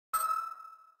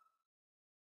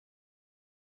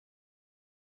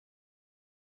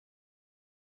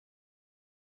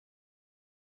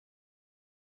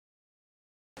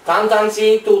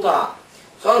단단지 두다.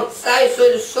 손 사이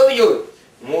수율.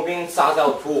 무빙 사자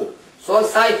두. 손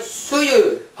사이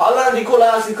수율. 할란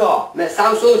리콜라스카. 네,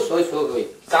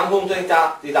 수율. 쌍봉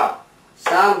되다 되다.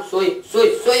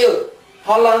 수율.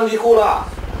 할란 리콜라.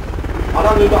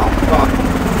 할란 리콜라.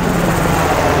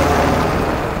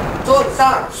 손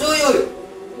수율.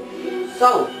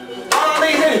 성.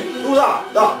 네, 두다.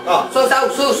 다. 손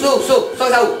수.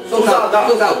 사이.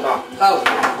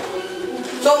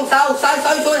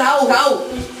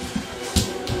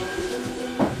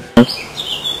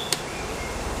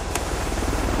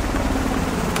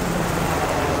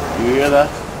 You hear that?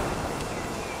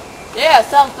 Yeah, it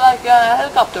sounds like a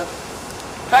helicopter.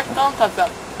 Cracked on type of.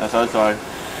 That's how it's sorry.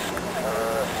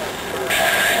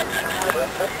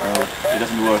 No, it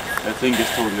doesn't work. I think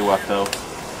it's totally whacked out.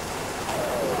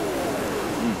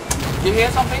 Did you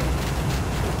hear something? I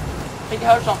think you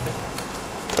heard something.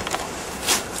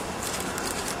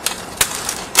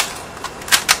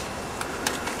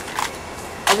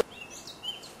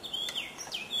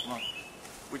 Come on.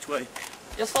 Which way?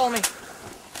 Just follow me.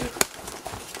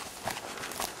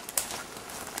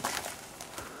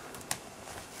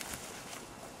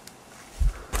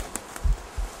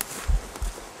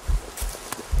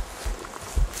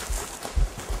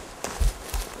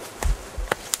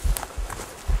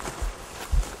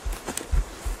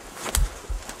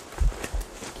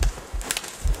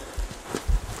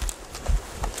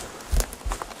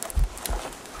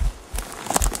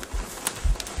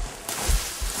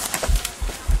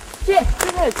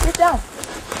 Sit down.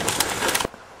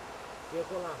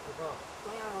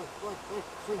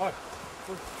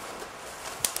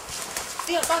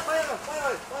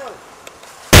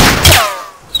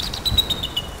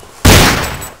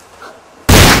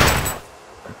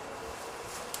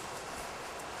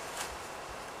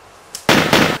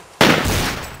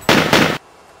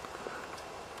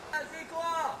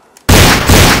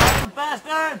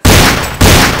 Bastard!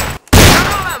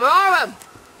 Where are them?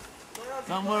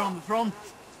 Somewhere on the front.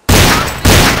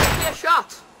 Get a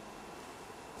shot.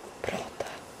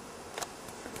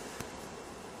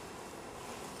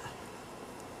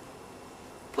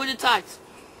 Put it tight.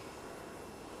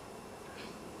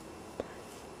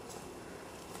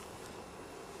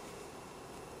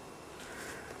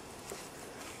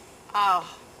 Ow.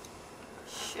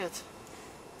 Shit.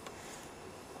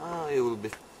 Ah, it will be.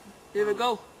 Here we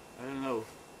go. I don't know.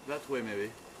 That way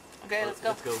maybe. Okay, let's go.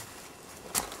 Let's go.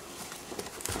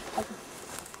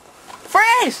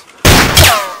 Freeze!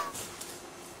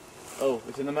 Oh,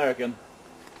 it's an American.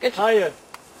 Get Hiya!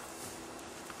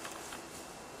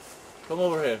 Come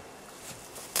over here.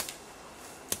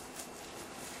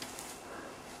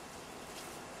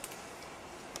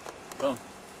 Come.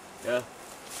 Yeah,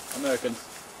 Americans.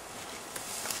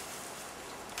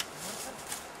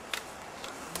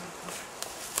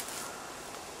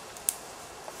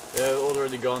 They're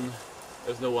already gone.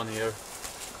 There's no one here.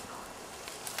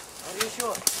 Are you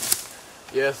sure?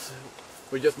 Yes,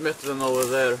 we just met them over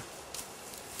there.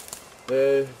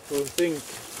 They who think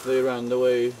they ran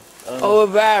away.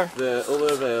 Over there.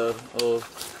 Over there, or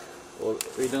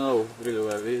we don't know really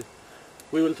where.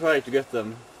 We will try to get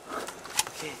them.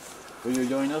 Okay. Will you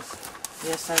join us?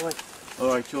 Yes, I will.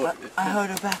 Alright, sure. But I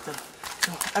heard a battle.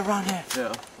 So, around here.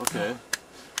 Yeah, okay.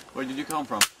 Where did you come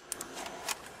from?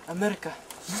 America.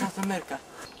 South America.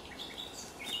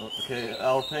 Okay,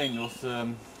 our plane was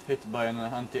hit by an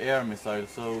anti-air missile,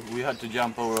 so we had to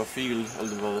jump over a field a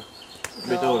little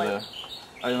bit over there.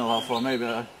 I don't know how far, maybe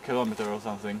a kilometer or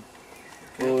something.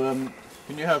 Okay. So,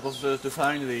 can you help us to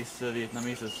find these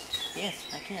Vietnamese? Yes,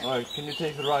 I can. Alright, can you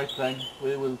take the right flank?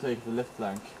 We will take the left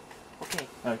flank. Okay.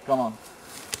 Alright, come on.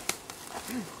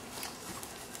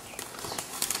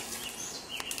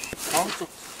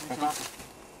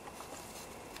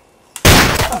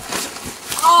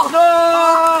 Oh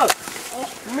no!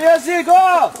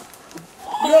 Mexico!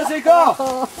 Mexico!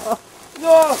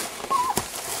 No!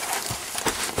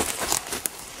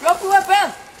 Drop the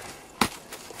weapon!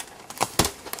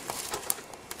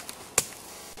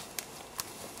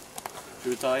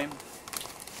 Should we time?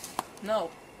 No.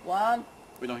 1,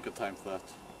 We don't got time for that.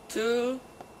 2,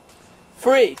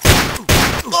 3.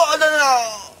 Oh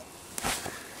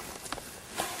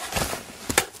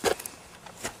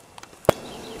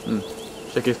no!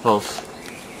 Check his pulse.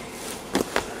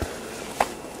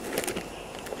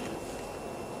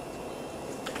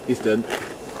 He's dead.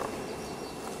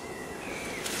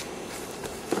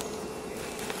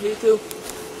 Me too.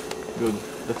 Good.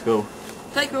 Let's go.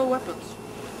 Take your weapons.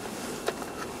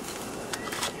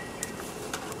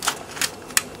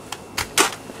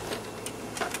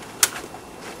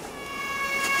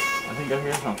 I think I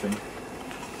hear something.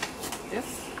 Yes.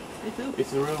 Me too.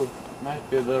 It's a road. Might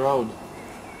be the road.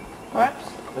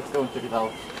 Perhaps. Let's go and check it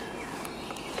out.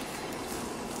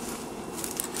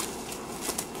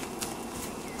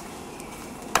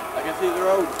 I can see the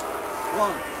road. Come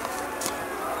on.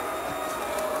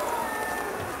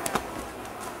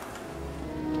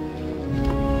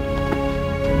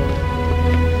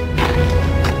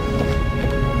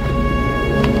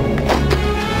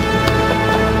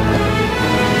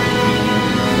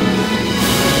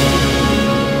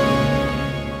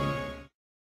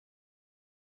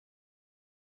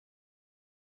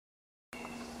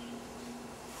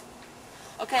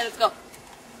 Okay, let's go.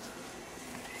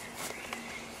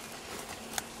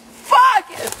 Fuck!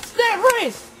 There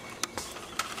is!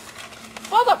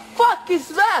 What the fuck is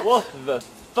that? What the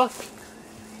fuck?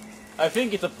 I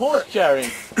think it's a pork sharing.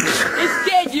 It's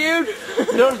gay, dude!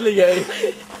 Totally gay.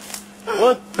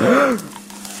 What?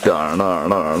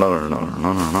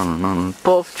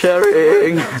 Pork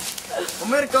sharing.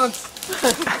 Americans!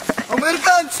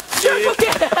 Americans!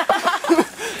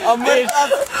 American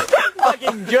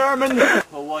fucking German.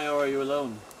 Well, why are you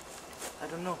alone? I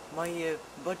don't know. My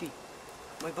buddy,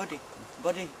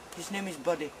 his name is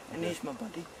Buddy, and he's my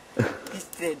buddy. He's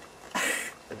dead.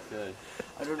 Okay.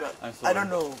 I don't know. I'm sorry. I don't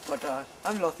know, but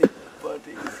I'm laughing.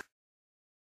 Buddy.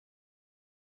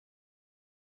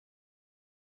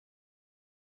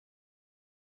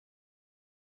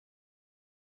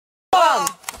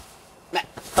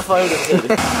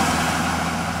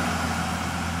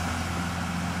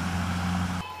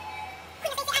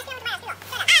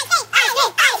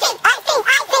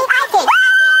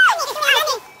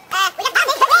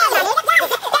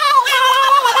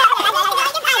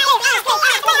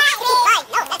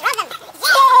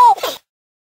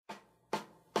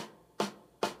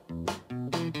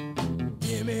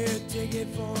 Give me a ticket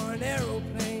for an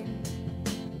aeroplane.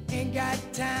 Ain't got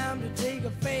time to take a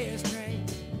fast train.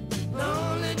 No.